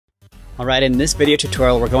Alright, in this video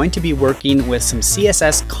tutorial we're going to be working with some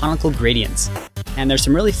CSS Conical Gradients. And there's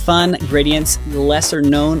some really fun gradients, lesser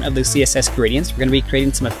known of the CSS gradients. We're going to be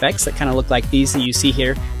creating some effects that kind of look like these that you see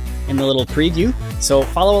here in the little preview. So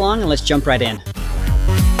follow along and let's jump right in.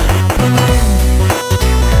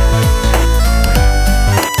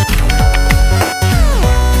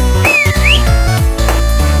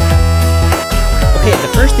 Okay,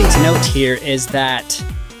 the first thing to note here is that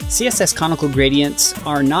CSS Conical Gradients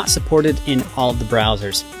are not supported in all of the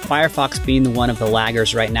browsers, Firefox being one of the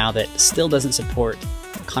laggers right now that still doesn't support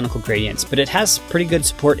Conical Gradients, but it has pretty good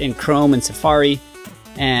support in Chrome and Safari.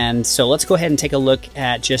 And so let's go ahead and take a look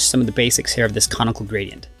at just some of the basics here of this Conical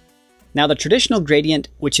Gradient. Now the traditional gradient,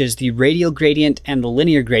 which is the radial gradient and the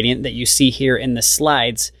linear gradient that you see here in the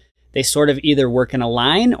slides, they sort of either work in a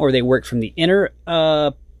line or they work from the inner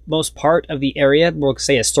most part of the area. We'll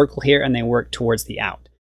say a circle here, and they work towards the out.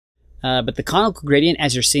 But the conical gradient,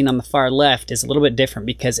 as you're seeing on the far left, is a little bit different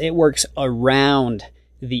because it works around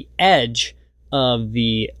the edge of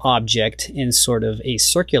the object in sort of a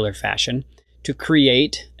circular fashion to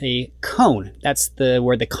create a cone. That's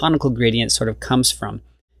where the conical gradient sort of comes from,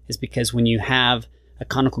 is because when you have a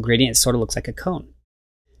conical gradient, it sort of looks like a cone.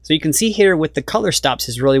 So you can see here with the color stops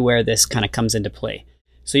is really where this kind of comes into play.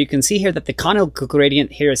 So you can see here that the conical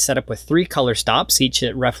gradient here is set up with 3 color stops, each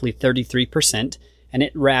at roughly 33%. And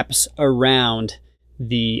it wraps around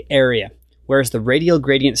the area. Whereas the radial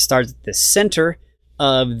gradient starts at the center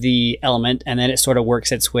of the element, and then it sort of works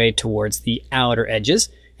its way towards the outer edges.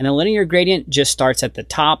 And the linear gradient just starts at the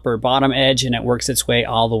top or bottom edge, and it works its way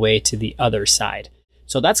all the way to the other side.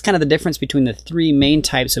 So that's kind of the difference between the 3 main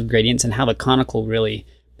types of gradients and how the conical really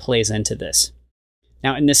plays into this.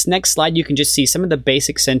 Now in this next slide, you can just see some of the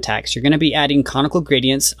basic syntax. You're going to be adding conical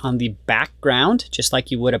gradients on the background, just like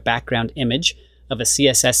you would a background image of a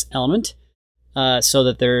CSS element, so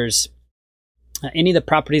that there's any of the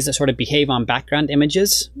properties that sort of behave on background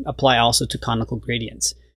images apply also to conical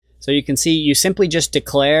gradients. So you can see you simply just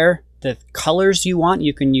declare the colors you want.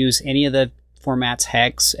 You can use any of the formats,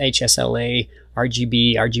 hex, HSLA,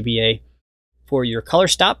 RGB, RGBA for your color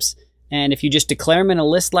stops. And if you just declare them in a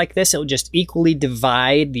list like this, it will just equally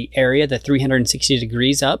divide the area, the 360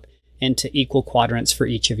 degrees up, into equal quadrants for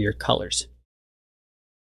each of your colors.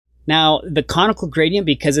 Now, the conical gradient,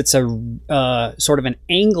 because it's a sort of an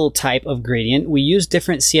angle type of gradient, we use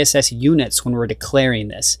different CSS units when we're declaring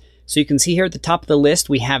this. So you can see here at the top of the list,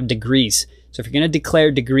 we have degrees. So if you're going to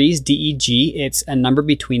declare degrees, DEG, it's a number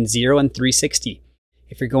between 0 and 360.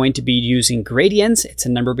 If you're going to be using gradients, it's a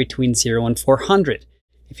number between 0 and 400.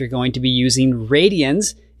 If you're going to be using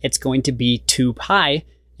radians, it's going to be 2 pi,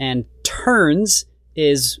 and turns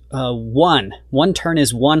is 1. One turn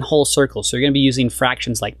is one whole circle. So you're going to be using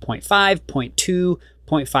fractions like 0.5, 0.2,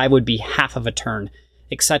 0.5 would be half of a turn,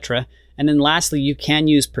 etc. And then lastly, you can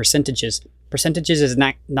use percentages. Percentages is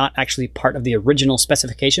not actually part of the original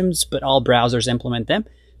specifications, but all browsers implement them.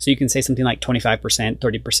 So you can say something like 25%,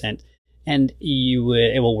 30%, and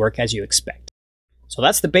it will work as you expect. So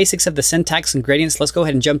that's the basics of the syntax and gradients. Let's go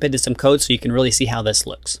ahead and jump into some code so you can really see how this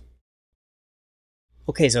looks.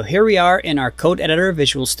 Okay, so here we are in our code editor,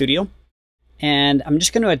 Visual Studio, and I'm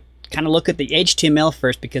just going to kind of look at the HTML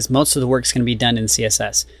first because most of the work is going to be done in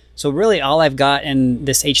CSS. So really all I've got in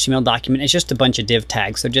this HTML document is just a bunch of div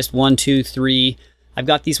tags. So just 1, 2, 3. I've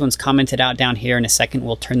got these ones commented out down here. In a second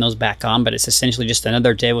we'll turn those back on, but it's essentially just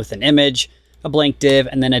another div with an image, a blank div,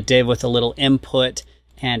 and then a div with a little input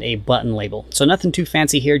and a button label. So nothing too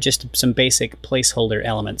fancy here, just some basic placeholder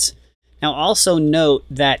elements. Now also note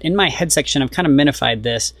that in my head section, I've kind of minified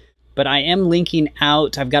this, but I am linking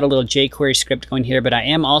out, I've got a little jQuery script going here, but I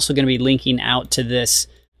am also going to be linking out to this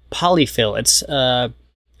polyfill.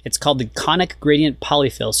 It's called the Conic Gradient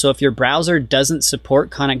polyfill. So if your browser doesn't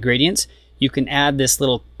support Conic Gradients, you can add this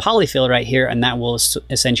little polyfill right here, and that will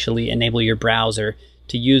essentially enable your browser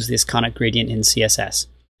to use this Conic Gradient in CSS.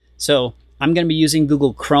 So I'm going to be using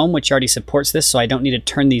Google Chrome, which already supports this, so I don't need to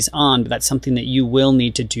turn these on, but that's something that you will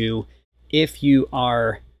need to do if you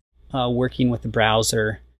are working with a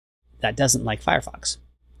browser that doesn't like Firefox.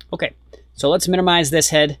 Okay, so let's minimize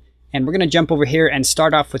this head, and we're going to jump over here and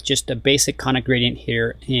start off with just a basic conic gradient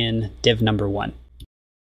here in div number 1.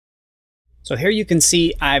 So here you can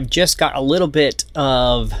see I've just got a little bit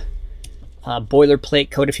of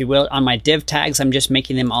boilerplate code, if you will. On my div tags, I'm just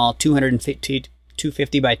making them all 250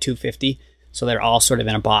 by 250, so they're all sort of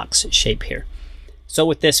in a box shape here. So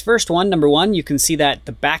with this first one, number 1, you can see that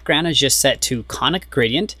the background is just set to conic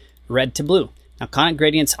gradient, red to blue. Now conic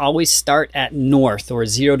gradients always start at north or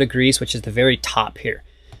 0 degrees, which is the very top here.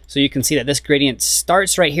 So you can see that this gradient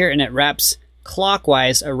starts right here and it wraps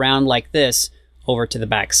clockwise around like this over to the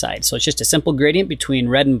back side. So it's just a simple gradient between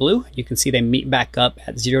red and blue. You can see they meet back up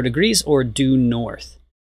at 0 degrees or due north.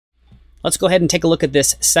 Let's go ahead and take a look at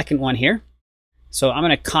this second one here. So I'm going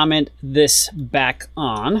to comment this back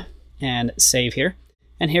on and save here.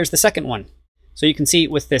 And here's the second one. So you can see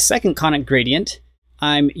with this second conic gradient,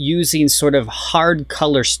 I'm using sort of hard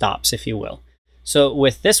color stops, if you will. So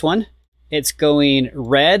with this one, it's going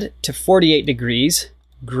red to 48 degrees,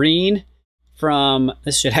 green from,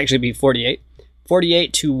 this should actually be 48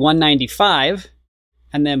 to 195,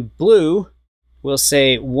 and then blue, we'll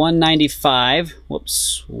say 195,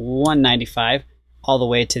 195, all the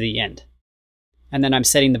way to the end. And then I'm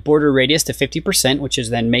setting the border radius to 50%, which is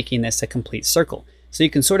then making this a complete circle. So you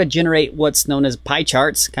can sort of generate what's known as pie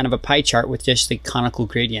charts, kind of a pie chart with just the conical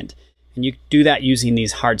gradient. And you do that using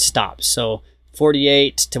these hard stops. So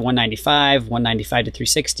 48 to 195, 195 to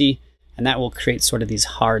 360, and that will create sort of these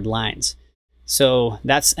hard lines. So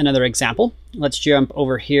that's another example. Let's jump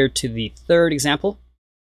over here to the third example.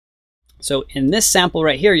 So in this sample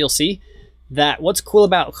right here, you'll see that what's cool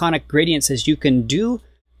about conic gradients is you can do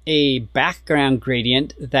a background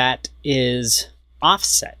gradient that is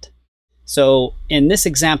offset. So in this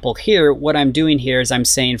example here, what I'm doing here is I'm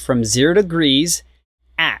saying from 0 degrees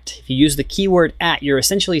at. If you use the keyword at, you're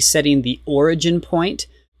essentially setting the origin point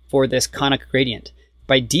for this conic gradient.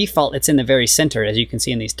 By default, it's in the very center, as you can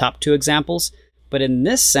see in these top two examples. But in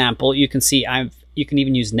this sample, you can see you can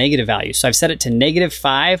even use negative values. So I've set it to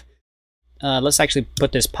 -5. Let's actually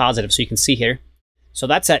put this positive so you can see here. So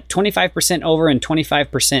that's at 25% over and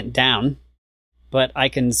 25% down. But I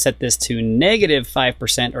can set this to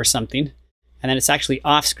 -5% or something. And then it's actually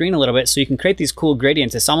off screen a little bit, so you can create these cool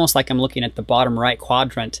gradients. It's almost like I'm looking at the bottom right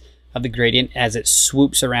quadrant of the gradient as it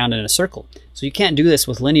swoops around in a circle. So you can't do this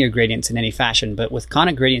with linear gradients in any fashion, but with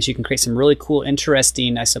conic gradients you can create some really cool,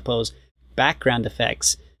 interesting, I suppose, background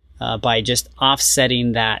effects by just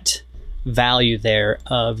offsetting that value there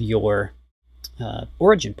of your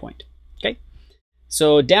origin point. Okay,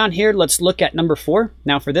 so down here, let's look at number 4.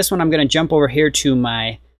 Now for this one, I'm going to jump over here to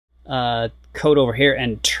my code over here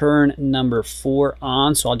and turn number 4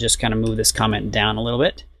 on. So I'll just kind of move this comment down a little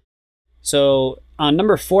bit. So on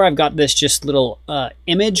number 4, I've got this just little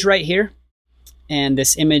image right here. And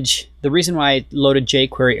this image, the reason why I loaded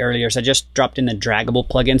jQuery earlier is I just dropped in the draggable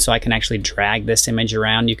plugin so I can actually drag this image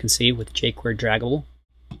around, you can see, with jQuery draggable.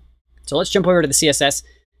 So let's jump over to the CSS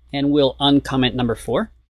and we'll uncomment number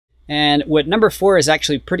 4. And what number 4 is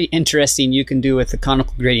actually pretty interesting you can do with the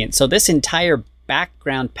conical gradient. So this entire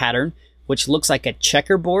background pattern, which looks like a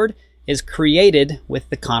checkerboard, is created with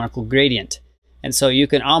the conical gradient. And so you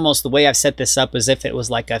can almost, the way I've set this up, as if it was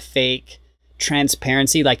like a fake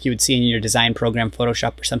transparency like you would see in your design program,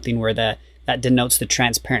 Photoshop or something, where that denotes the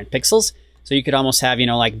transparent pixels. So you could almost have, you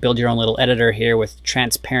know, like build your own little editor here with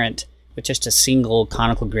transparent, with just a single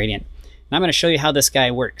conical gradient. And I'm going to show you how this guy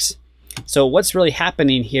works. So what's really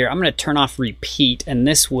happening here, I'm going to turn off repeat, and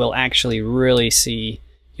this will actually really see,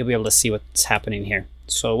 you'll be able to see what's happening here.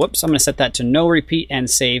 So whoops, I'm going to set that to no repeat and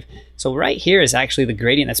save. So right here is actually the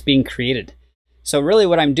gradient that's being created. So really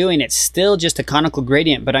what I'm doing, it's still just a conical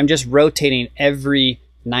gradient, but I'm just rotating every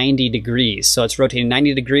 90 degrees. So it's rotating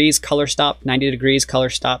 90 degrees, color stop, 90 degrees, color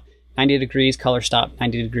stop, 90 degrees, color stop,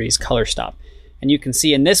 90 degrees, color stop. And you can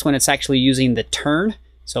see in this one, it's actually using the turn.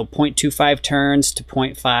 So 0.25 turns to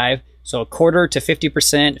 0.5. So a quarter to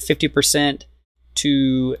 50%, 50%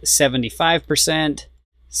 to 75%,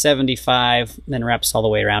 75, then wraps all the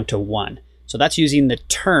way around to 1. So that's using the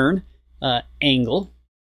turn angle.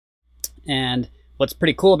 And what's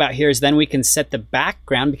pretty cool about here is then we can set the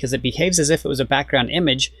background, because it behaves as if it was a background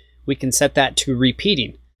image, we can set that to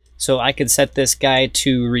repeating. So I could set this guy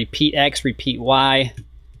to repeat X, repeat Y.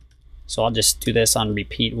 So I'll just do this on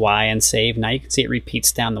repeat Y and save. Now you can see it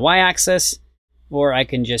repeats down the Y axis, or I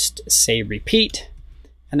can just say repeat,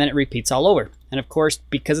 and then it repeats all over. And of course,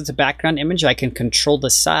 because it's a background image, I can control the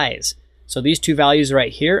size. So these two values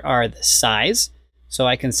right here are the size. So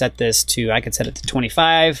I can set this to, I could set it to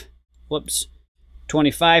 25, whoops,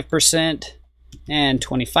 25% and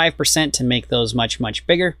 25% to make those much, much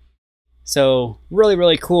bigger. So really,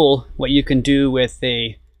 really cool what you can do with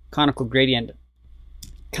a conical gradient.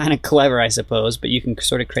 Kind of clever, I suppose, but you can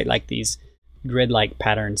sort of create like these grid-like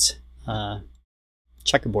patterns,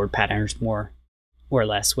 checkerboard patterns more or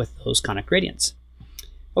less with those conic gradients.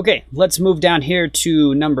 Okay, let's move down here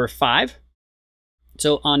to number 5.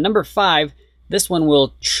 So on number 5, this one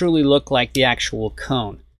will truly look like the actual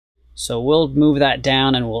cone. So we'll move that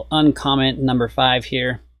down and we'll uncomment number 5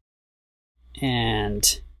 here.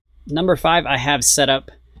 And number 5 I have set up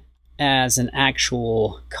as an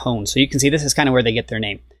actual cone. So you can see this is kind of where they get their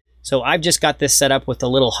name. So I've just got this set up with a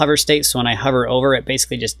little hover state. So when I hover over, it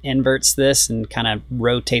basically just inverts this and kind of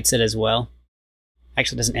rotates it as well.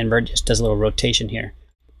 Actually, it doesn't invert, just does a little rotation here.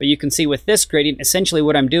 But you can see with this gradient, essentially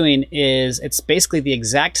what I'm doing is it's basically the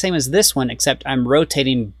exact same as this one, except I'm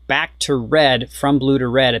rotating back to red from blue to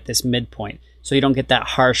red at this midpoint. So you don't get that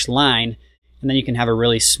harsh line, and then you can have a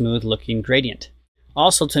really smooth looking gradient.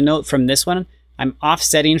 Also to note from this one, I'm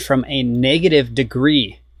offsetting from a negative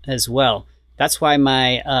degree as well. That's why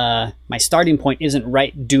my my starting point isn't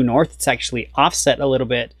right due north. It's actually offset a little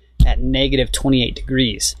bit at negative 28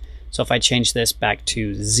 degrees. So if I change this back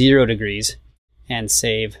to 0 degrees and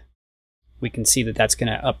save, we can see that that's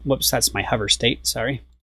gonna up, whoops, that's my hover state, sorry.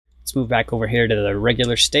 Let's move back over here to the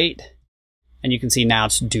regular state. And you can see now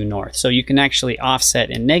it's due north. So you can actually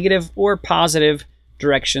offset in negative or positive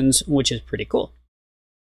directions, which is pretty cool.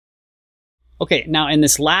 Okay, now in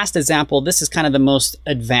this last example, this is kind of the most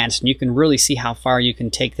advanced, and you can really see how far you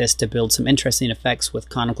can take this to build some interesting effects with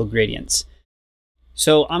conical gradients.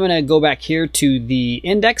 So I'm gonna go back here to the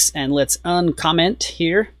index and let's uncomment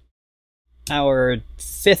here our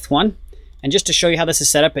 5th one. And just to show you how this is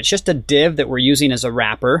set up, it's just a div that we're using as a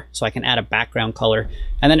wrapper, so I can add a background color.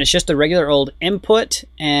 And then it's just a regular old input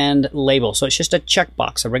and label. So it's just a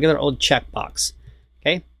checkbox, a regular old checkbox,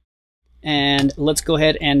 okay? And let's go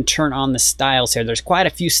ahead and turn on the styles here. There's quite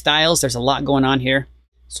a few styles. There's a lot going on here.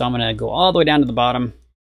 So I'm gonna go all the way down to the bottom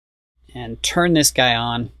and turn this guy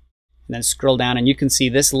on, and then scroll down, and you can see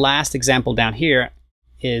this last example down here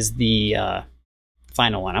is the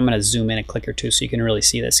final one. I'm gonna zoom in a click or two so you can really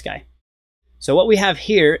see this guy. So what we have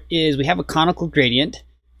here is we have a conical gradient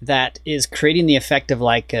that is creating the effect of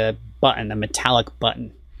like a button, a metallic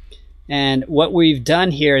button. And what we've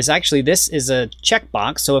done here is actually this is a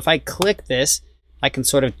checkbox. So if I click this, I can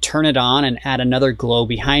sort of turn it on and add another glow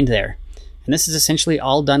behind there. And this is essentially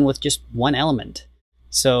all done with just one element.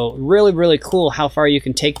 So really, really cool how far you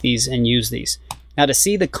can take these and use these. Now to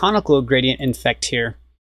see the conical gradient effect here,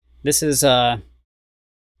 this is, oops,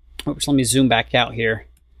 let me zoom back out here,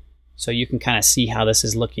 so you can kind of see how this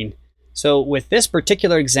is looking. So with this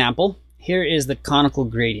particular example, here is the conical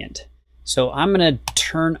gradient. So I'm going to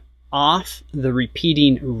turn off the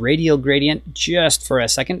repeating radial gradient just for a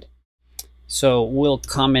second. So we'll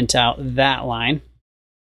comment out that line.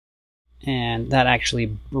 And that actually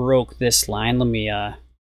broke this line. Let me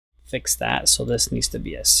fix that. So this needs to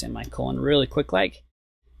be a semicolon really quick like.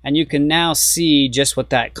 And you can now see just what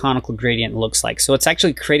that conical gradient looks like. So it's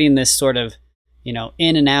actually creating this sort of, you know,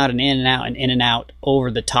 in and out and in and out and in and out over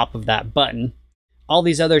the top of that button. All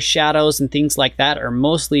these other shadows and things like that are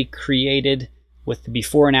mostly created with the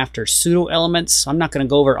before and after pseudo elements. I'm not going to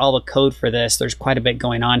go over all the code for this. There's quite a bit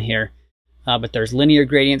going on here. But there's linear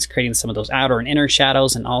gradients creating some of those outer and inner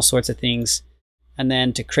shadows and all sorts of things. And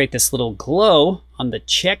then to create this little glow on the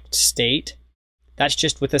checked state, that's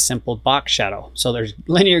just with a simple box shadow. So there's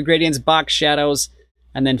linear gradients, box shadows,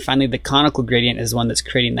 and then finally the conical gradient is one that's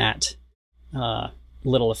creating that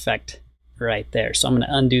little effect right there. So I'm going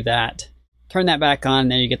to undo that, turn that back on,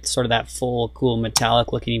 and then you get sort of that full cool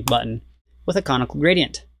metallic looking button with a conical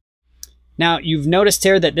gradient. Now you've noticed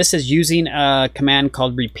here that this is using a command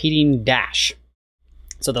called repeating dash.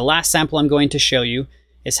 So the last sample I'm going to show you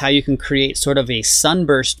is how you can create sort of a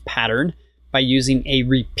sunburst pattern by using a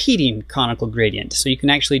repeating conical gradient. So you can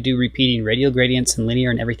actually do repeating radial gradients and linear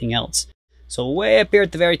and everything else. So way up here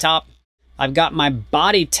at the very top, I've got my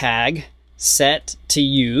body tag set to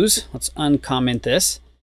use, let's uncomment this,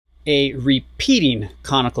 a repeating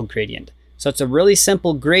conical gradient. So it's a really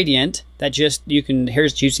simple gradient that just, you can,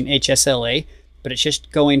 here's using HSLA, but it's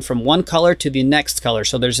just going from one color to the next color.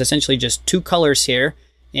 So there's essentially just two colors here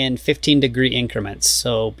in 15-degree increments.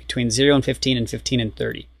 So between 0 and 15 and 15 and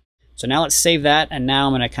 30. So now let's save that, and now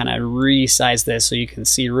I'm going to kind of resize this so you can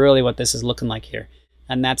see really what this is looking like here.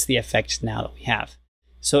 And that's the effect now that we have.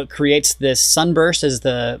 So it creates this sunburst as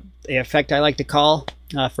the effect I like to call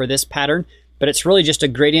for this pattern. But it's really just a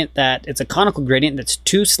gradient that, it's a conical gradient that's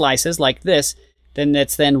two slices like this, then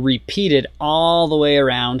that's then repeated all the way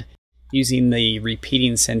around using the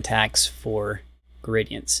repeating syntax for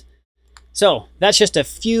gradients. So that's just a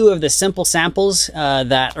few of the simple samples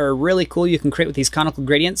that are really cool you can create with these conical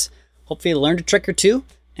gradients. Hopefully you learned a trick or two,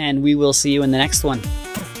 and we will see you in the next one.